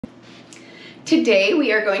Today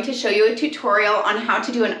we are going to show you a tutorial on how to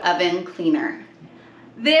do an oven cleaner.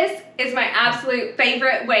 This is my absolute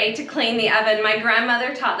favorite way to clean the oven. My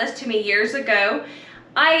grandmother taught this to me years ago.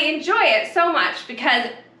 I enjoy it so much because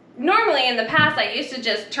normally in the past I used to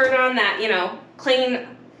just turn on that, clean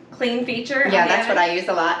feature. Yeah, that's what I use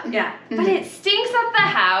a lot. Yeah, but it stinks up the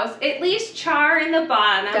house. It leaves char in the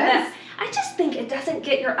bottom. I just think it doesn't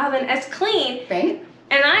get your oven as clean. Right.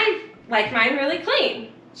 And I like mine really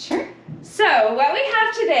clean. Sure. So what we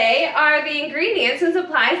have today are the ingredients and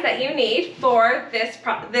supplies that you need for this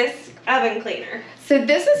oven cleaner. So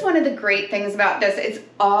this is one of the great things about this. It's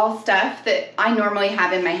all stuff that I normally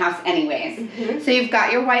have in my house anyways. So you've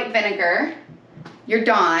got your white vinegar, your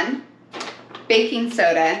Dawn, baking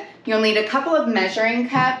soda. You'll need a couple of measuring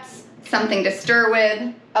cups, something to stir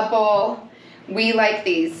with, a bowl. We like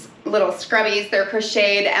these little scrubbies. They're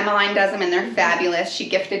crocheted. Emmeline does them and they're fabulous. She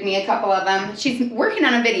gifted me a couple of them. She's working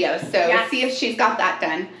on a video, so see if she's got that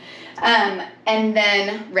done. And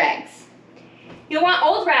then rags. You'll want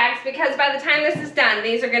old rags because by the time this is done,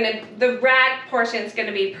 the rag portion is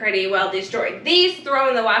gonna be pretty well destroyed. These throw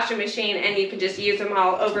in the washing machine and you can just use them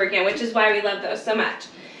all over again, which is why we love those so much.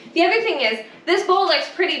 The other thing is, this bowl looks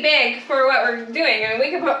pretty big for what we're doing. I mean,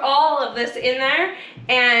 we could put all of this in there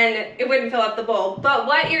and it wouldn't fill up the bowl. But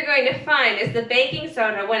what you're going to find is the baking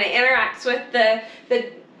soda, when it interacts with the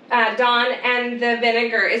Dawn and the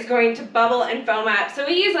vinegar, is going to bubble and foam up. So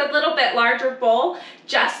we use a little bit larger bowl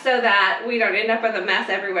just so that we don't end up with a mess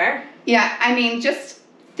everywhere. Yeah, I mean, just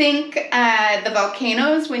think the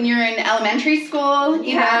volcanoes when you're in elementary school,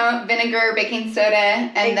 you know, vinegar, baking soda,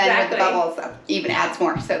 and then with the bubbles, that even adds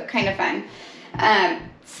more, so kind of fun.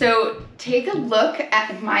 So take a look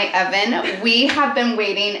at my oven. We have been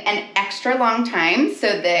waiting an extra long time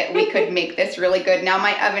so that we could make this really good. Now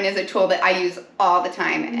my oven is a tool that I use all the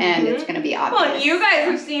time, and it's going to be obvious. Well, you guys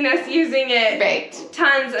have seen us using it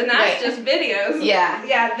tons, and that's just videos. Yeah.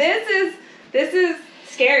 Yeah, this is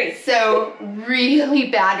scary. So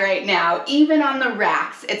really bad right now. Even on the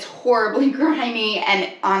racks, it's horribly grimy,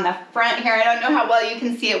 and on the front here, I don't know how well you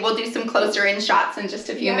can see it. We'll do some closer in shots in just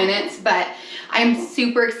a few minutes, but I'm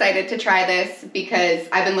super excited to try this because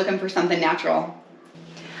I've been looking for something natural.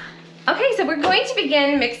 Okay, so we're going to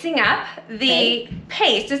begin mixing up the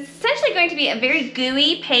paste. It's essentially going to be a very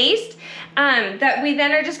gooey paste that we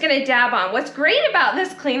then are just going to dab on. What's great about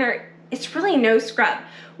this cleaner, it's really no scrub.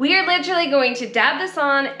 We are literally going to dab this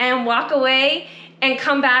on and walk away and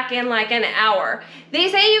come back in like an hour. They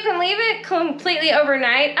say you can leave it completely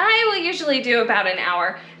overnight. I will usually do about an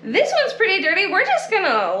hour. This one's pretty dirty. We're just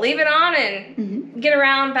gonna leave it on and get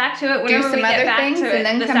around back to it whenever we get back to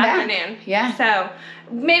it this afternoon. Yeah. So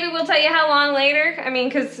maybe we'll tell you how long later. I mean,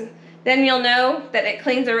 because then you'll know that it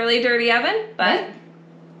cleans a really dirty oven, but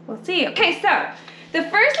we'll see. Okay, so the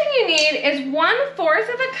first thing you need is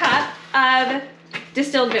 1/4 of a cup of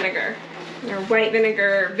distilled vinegar or white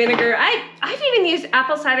vinegar. I've even used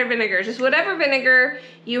apple cider vinegar, just whatever vinegar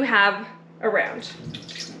you have around.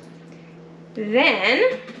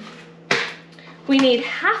 Then we need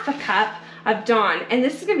 1/2 cup of Dawn, and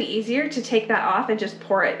this is gonna be easier to take that off and just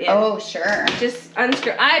pour it in. Oh, sure. Just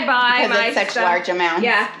unscrew. I buy because it's such large amounts.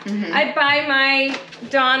 Yeah, I buy my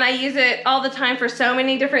Dawn. I use it all the time for so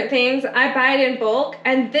many different things. I buy it in bulk,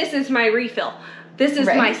 and this is my refill. This is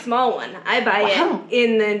my small one. I buy it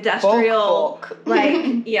in the industrial, bulk.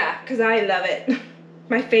 because I love it.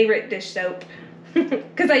 My favorite dish soap.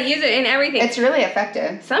 Because I use it in everything. It's really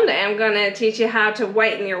effective. Someday I'm going to teach you how to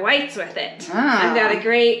whiten your whites with it. I've got a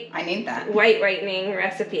great white whitening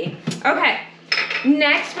recipe. Okay,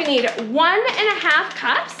 next we need 1.5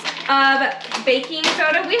 cups of baking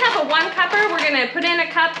soda. We have a 1-cupper. We're going to put in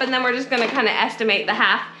a cup, and then we're just going to kind of estimate the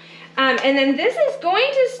half. And then this is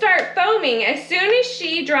going to start foaming as soon as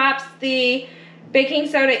she drops the baking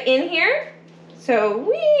soda in here. So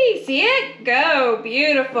we see it go,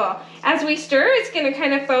 beautiful. As we stir, it's going to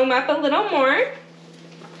kind of foam up a little more.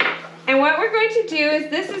 And what we're going to do is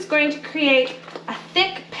this is going to create a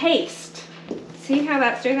thick paste. See how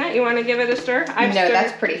that's doing that? You want to give it a stir? No,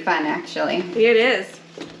 that's pretty fun actually. It is.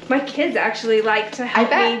 My kids actually like to help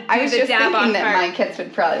me do the dab on part. I was just thinking that my kids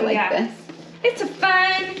would probably like this. It's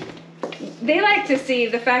fun. They like to see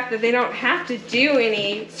the fact that they don't have to do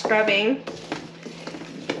any scrubbing.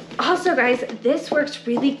 Also, guys, this works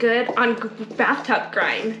really good on bathtub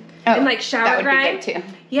grime and like shower grime. That would be good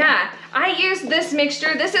too. Yeah, I use this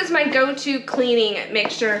mixture. This is my go-to cleaning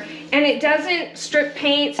mixture, and it doesn't strip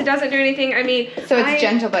paints. It doesn't do anything. I mean, so it's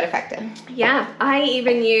gentle but effective. Yeah, I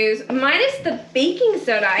even use, minus the baking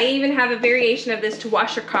soda, I even have a variation of this to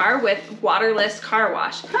wash your car with waterless car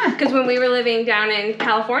wash. Because when we were living down in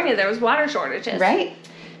California, there was water shortages. Right.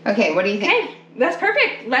 Okay, what do you think? Okay, That's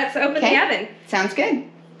perfect. Let's open the oven. Sounds good.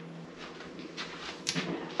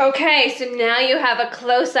 Okay, so now you have a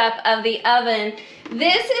close-up of the oven.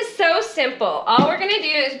 This is so simple. All we're gonna do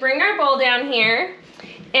is bring our bowl down here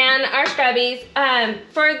and our scrubbies.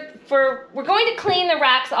 We're going to clean the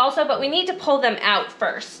racks also, but we need to pull them out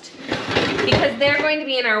first because they're going to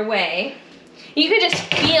be in our way. You could just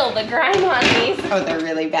feel the grime on these. Oh, they're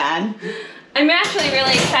really bad. I'm actually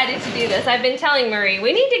really excited to do this. I've been telling Marie,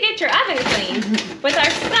 we need to get your oven clean with our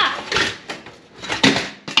stuff.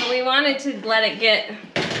 But we wanted to let it get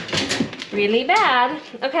really bad.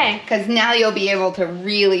 Okay. Because now you'll be able to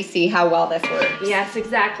really see how well this works. Yes,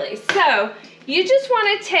 exactly. So you just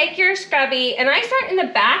want to take your scrubby, and I start in the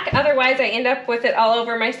back, otherwise I end up with it all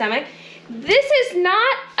over my stomach. This is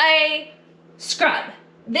not a scrub.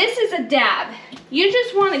 This is a dab. You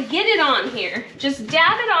just want to get it on here. Just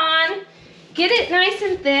dab it on, get it nice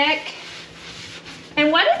and thick.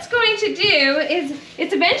 And what it's going to do is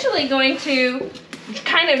it's eventually going to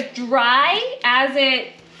kind of dry as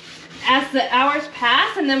the hours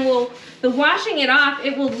pass, and then the washing it off,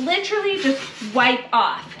 it will literally just wipe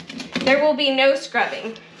off. There will be no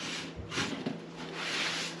scrubbing.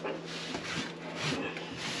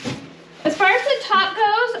 As far as the top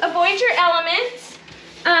goes, avoid your elements.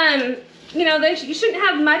 You know, you shouldn't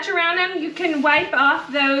have much around them. You can wipe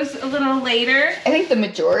off those a little later. I think the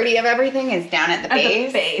majority of everything is down at the base.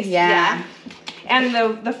 At the base, yeah. And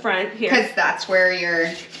the front here. Because that's where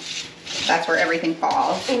everything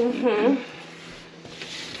falls. Mm-hmm.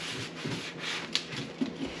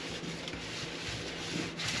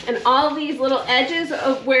 And all these little edges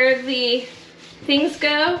of where the things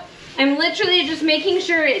go, I'm literally just making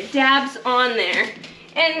sure it dabs on there.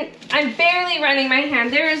 And I'm barely running my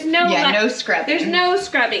hand. There is no no scrubbing. There's no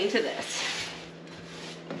scrubbing to this,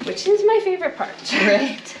 which is my favorite part.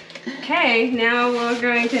 Right. Okay, now we're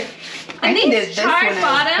going to. And these charred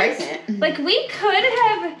bottoms, like we could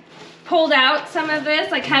have pulled out some of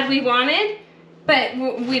this, like had we wanted, but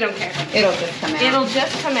we don't care. It'll just come out. It'll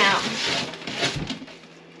just come out.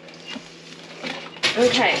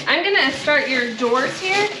 Okay, I'm gonna start your doors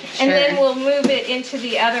here, and then we'll move it into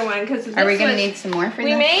the other one because. Are we gonna need some more for that?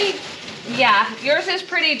 We may. Yeah, yours is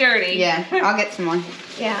pretty dirty. Yeah, I'll get some more.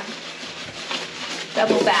 Yeah.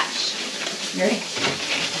 Double batch. Ready?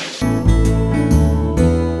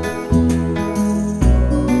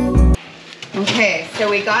 Okay, so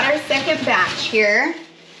we got our second batch here.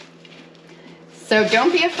 So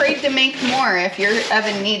don't be afraid to make more if your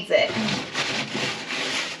oven needs it.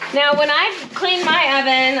 Now, when I clean my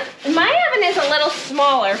oven is a little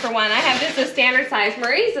smaller for one. I have just a standard size.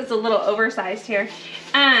 Marie's is a little oversized here.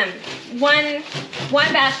 One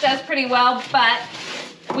batch does pretty well, but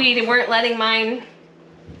we weren't letting mine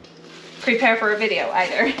prepare for a video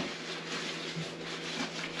either.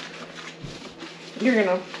 You're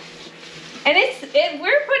gonna, and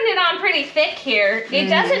we're putting it on pretty thick here. It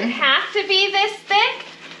doesn't have to be this thick.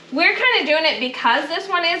 We're kind of doing it because this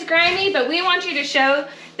one is grimy, but we want you to show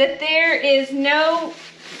that there's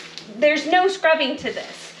no scrubbing to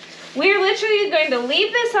this. We're literally going to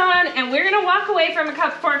leave this on, and we're going to walk away for a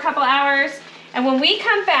couple hours, and when we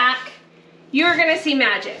come back, you're going to see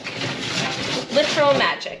magic. Literal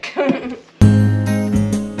magic.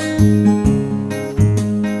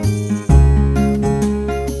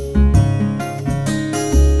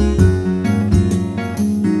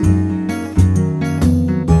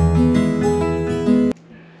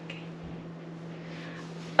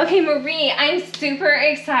 Okay, Marie, I'm super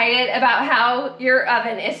excited about how your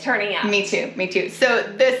oven is turning out. Me too, me too. So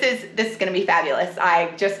this is gonna be fabulous.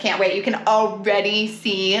 I just can't wait. You can already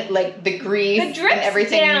see like the grease and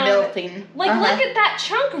everything melting. Like look at that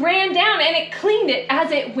chunk ran down and it cleaned it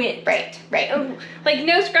as it went. Right, right. Like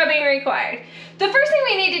no scrubbing required. The first thing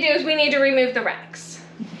we need to do is we need to remove the racks.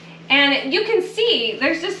 And you can see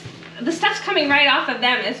there's just, the stuff's coming right off of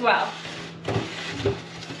them as well.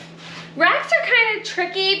 Racks are kind of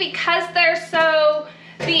tricky because they're so,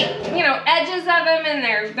 edges of them and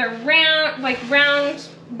they're round, like round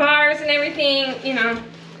bars and everything,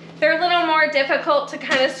 they're a little more difficult to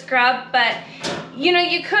kind of scrub, but you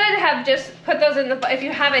could have just put those in if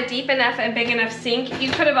you have a deep enough and big enough sink,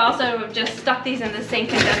 you could have also just stuck these in the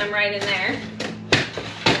sink and done them right in there.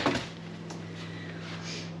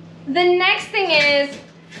 The next thing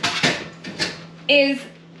is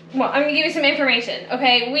well, I'm gonna give you some information,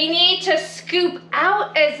 okay? We need to scoop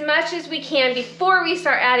out as much as we can before we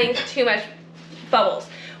start adding too much bubbles.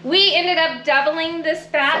 We ended up doubling this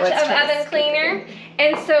batch of oven cleaner.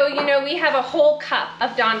 And so, you know, we have a whole cup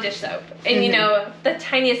of Dawn dish soap. And you know, the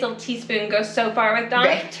tiniest little teaspoon goes so far with Dawn.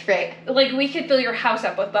 Right. Like, we could fill your house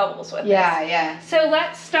up with bubbles with this. Yeah. So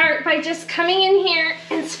let's start by just coming in here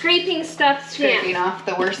and scraping stuff down. Scraping off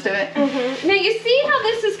the worst of it. Now, you see how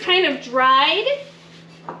this is kind of dried?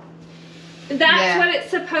 That's what it's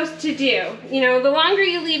supposed to do. You know, the longer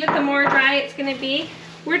you leave it, the more dry it's going to be.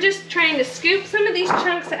 We're just trying to scoop some of these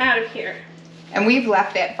chunks out of here. And we've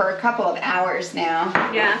left it for a couple of hours now.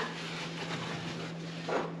 Yeah.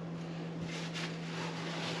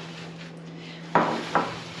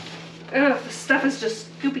 Oh, the stuff is just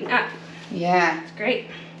scooping up. Yeah. It's great.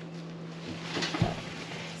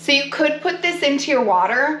 So you could put this into your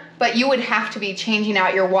water, but you would have to be changing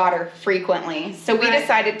out your water frequently. So we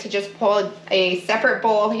decided to just pull a separate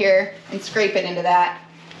bowl here and scrape it into that.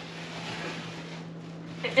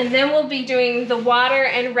 And then we'll be doing the water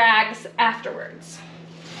and rags afterwards.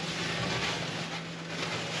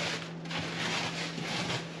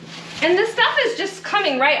 And this stuff is just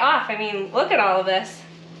coming right off. I mean, look at all of this.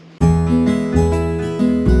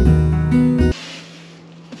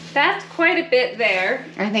 That's quite a bit there.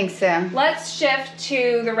 I think so. Let's shift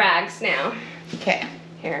to the rags now. Okay.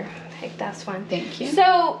 Here, take this one. Thank you.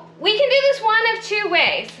 So we can do this one of two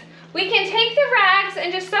ways. We can take the rags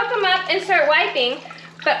and just soak them up and start wiping.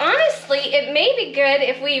 But honestly, it may be good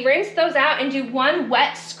if we rinse those out and do one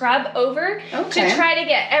wet scrub over to try to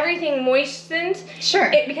get everything moistened.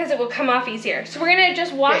 Sure. Because it will come off easier. So we're gonna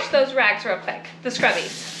just wash those rags real quick, the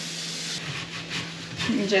scrubbies.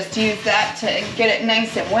 And just use that to get it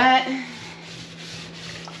nice and wet.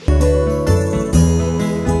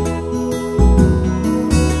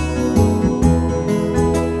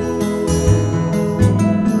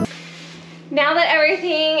 Now that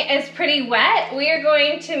everything is pretty wet, we are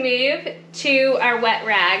going to move to our wet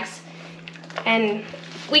rags. And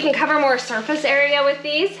we can cover more surface area with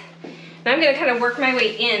these. And I'm gonna kind of work my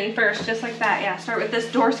way in first, just like that. Yeah, start with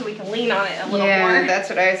this door so we can lean on it a little more. Yeah, that's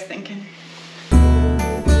what I was thinking.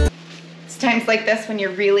 It's times like this when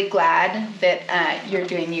you're really glad that you're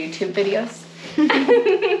doing YouTube videos.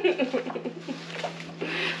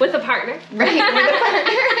 With a partner. Right, with a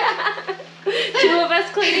partner. Two of us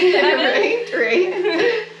cleaning the oven.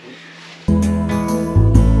 Right.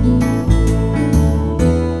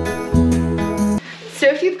 So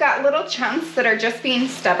if you've got little chunks that are just being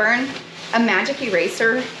stubborn, a magic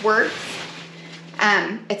eraser works.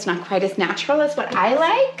 It's not quite as natural as what I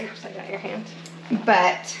like. Oops, I got your hand.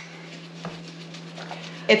 But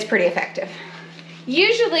it's pretty effective.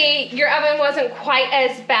 Usually your oven wasn't quite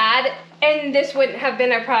as bad and this wouldn't have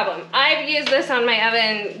been a problem. I've used this on my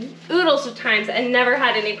oven oodles of times and never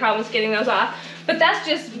had any problems getting those off. But that's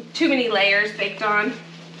just too many layers baked on.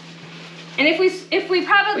 And if we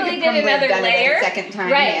probably did another layer, a second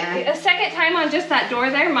time, right? A second time on just that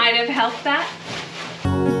door there might have helped that.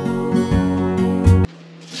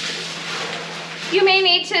 You may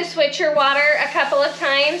need to switch your water a couple of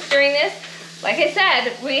times during this. Like I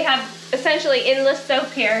said, we have essentially endless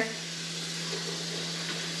soap here.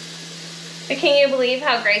 But can you believe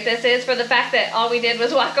how great this is for the fact that all we did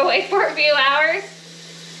was walk away for a few hours?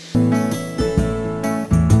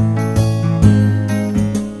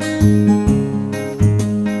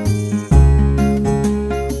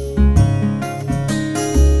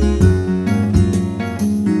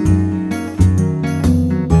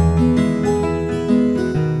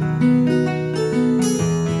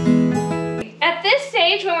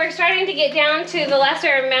 To get down to the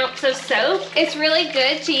lesser amounts of soap, it's really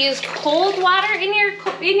good to use cold water in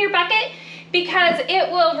your bucket because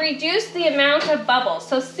it will reduce the amount of bubbles.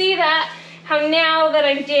 So see that, how now that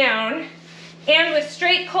I'm down and with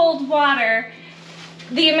straight cold water,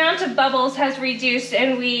 the amount of bubbles has reduced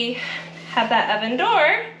and we have that oven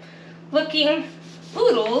door looking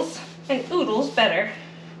oodles and oodles better.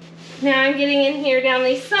 Now I'm getting in here down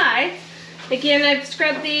these sides. Again, I've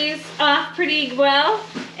scrubbed these off pretty well,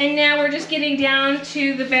 and now we're just getting down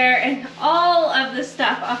to the bare, and all of the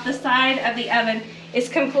stuff off the side of the oven is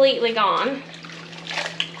completely gone.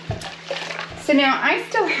 So now I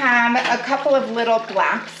still have a couple of little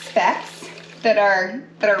black specks that are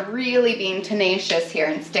really being tenacious here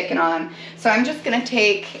and sticking on. So I'm just gonna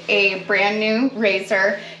take a brand new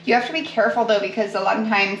razor. You have to be careful though, because a lot of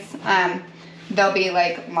times there'll be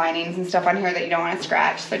like linings and stuff on here that you don't want to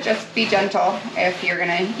scratch. So just be gentle if you're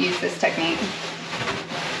gonna use this technique.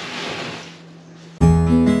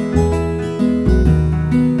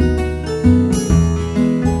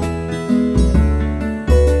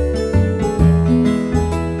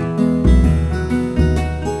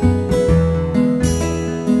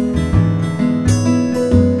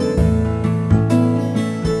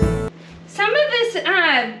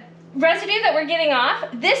 off.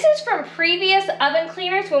 This is from previous oven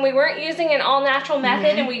cleaners when we weren't using an all-natural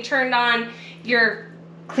method and we turned on your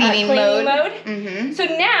cleaning mode. So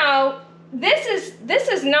now this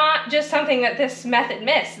is not just something that this method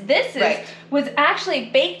missed. This was actually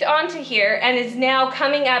baked onto here and is now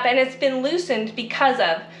coming up, and it's been loosened because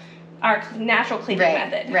of our natural cleaning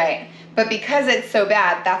method. Right. But because it's so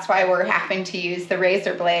bad, that's why we're having to use the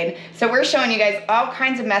razor blade. So we're showing you guys all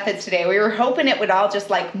kinds of methods today. We were hoping it would all just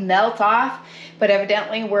like melt off, but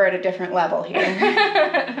evidently we're at a different level here.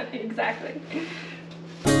 Exactly.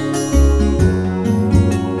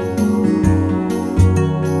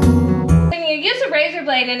 When you use a razor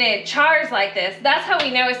blade and it chars like this, that's how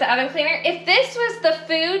we know it's the oven cleaner. If this was the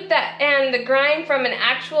food and the grind from an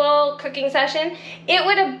actual cooking session, it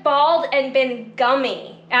would have balled and been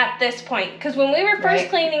gummy at this point, because when we were first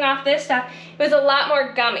cleaning off this stuff, it was a lot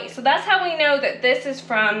more gummy. So that's how we know that this is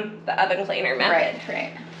from the oven cleaner method.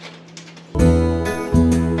 Right.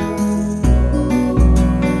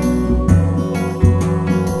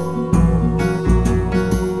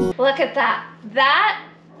 Look at that. That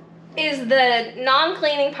is the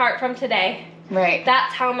non-cleaning part from today. Right.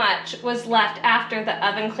 That's how much was left after the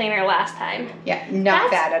oven cleaner last time. Yeah, not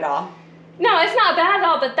bad at all. No, it's not bad at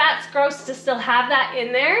all, but that's gross to still have that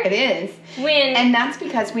in there. It is. And that's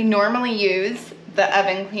because we normally use the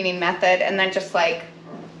oven cleaning method and then just like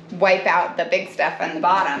wipe out the big stuff on the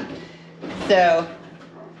bottom. So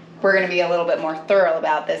we're going to be a little bit more thorough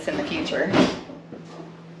about this in the future.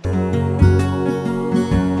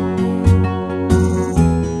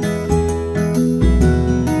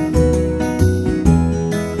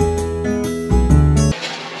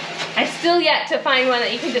 Yet to find one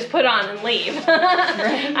that you can just put on and leave.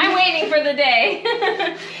 I'm waiting for the day.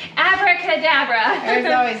 Abracadabra.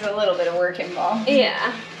 There's always a little bit of work involved.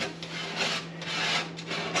 Yeah.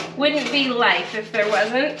 Wouldn't be life if there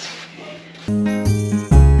wasn't.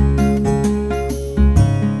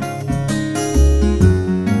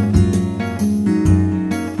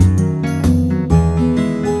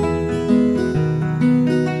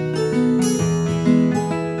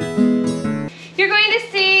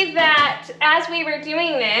 As we were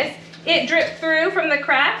doing this, it dripped through from the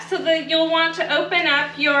cracks, so that you'll want to open up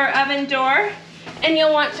your oven door, and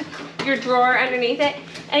you'll want to, your drawer underneath it,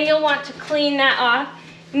 and you'll want to clean that off,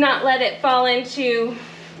 not let it fall into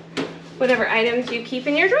whatever items you keep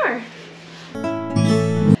in your drawer.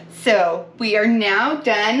 So we are now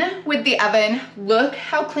done with the oven. Look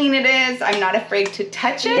how clean it is. I'm not afraid to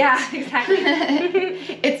touch it. Yeah, exactly.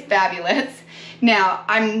 It's fabulous. Now,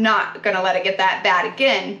 I'm not gonna let it get that bad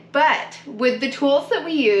again, but with the tools that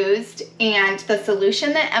we used and the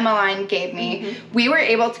solution that Emmeline gave me, we were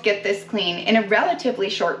able to get this clean in a relatively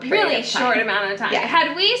short period of time. Really short amount of time. Yeah.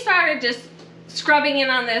 Had we started just scrubbing in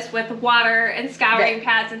on this with water and scouring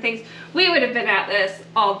pads and things, we would have been at this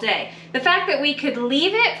all day. The fact that we could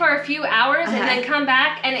leave it for a few hours and then come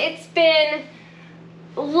back, and it's been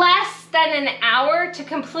less than an hour to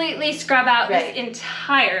completely scrub out this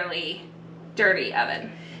entirely dirty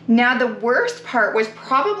oven. Now the worst part was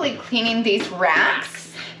probably cleaning these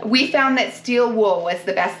racks. We found that steel wool was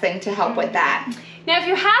the best thing to help with that. Now if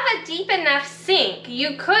you have a deep enough sink,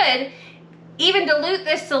 you could even dilute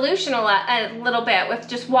this solution a little bit with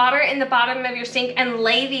just water in the bottom of your sink and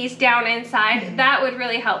lay these down inside. That would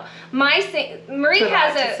really help. My sink, Marie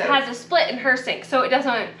has a split in her sink, so it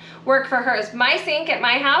doesn't work for hers. My sink at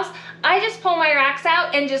my house, I just pull my racks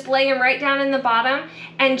out and just lay them right down in the bottom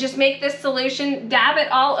and just make this solution, dab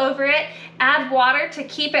it all over it, add water to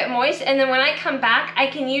keep it moist, and then when I come back, I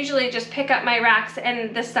can usually just pick up my racks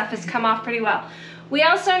and this stuff has come off pretty well. We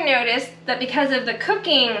also noticed that because of the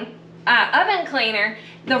cooking oven cleaner,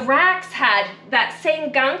 the racks had that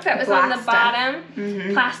same gunk that was on the bottom,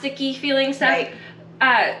 plasticky feeling stuff,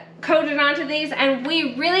 coated onto these, and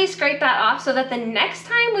we really scraped that off so that the next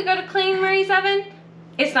time we go to clean Marie's oven,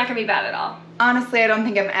 it's not gonna be bad at all. Honestly, I don't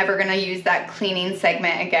think I'm ever gonna use that cleaning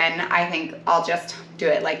segment again. I think I'll just do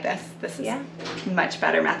it like this. This is a much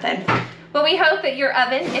better method. Well, we hope that your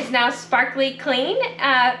oven is now sparkly clean,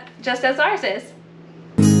 just as ours is.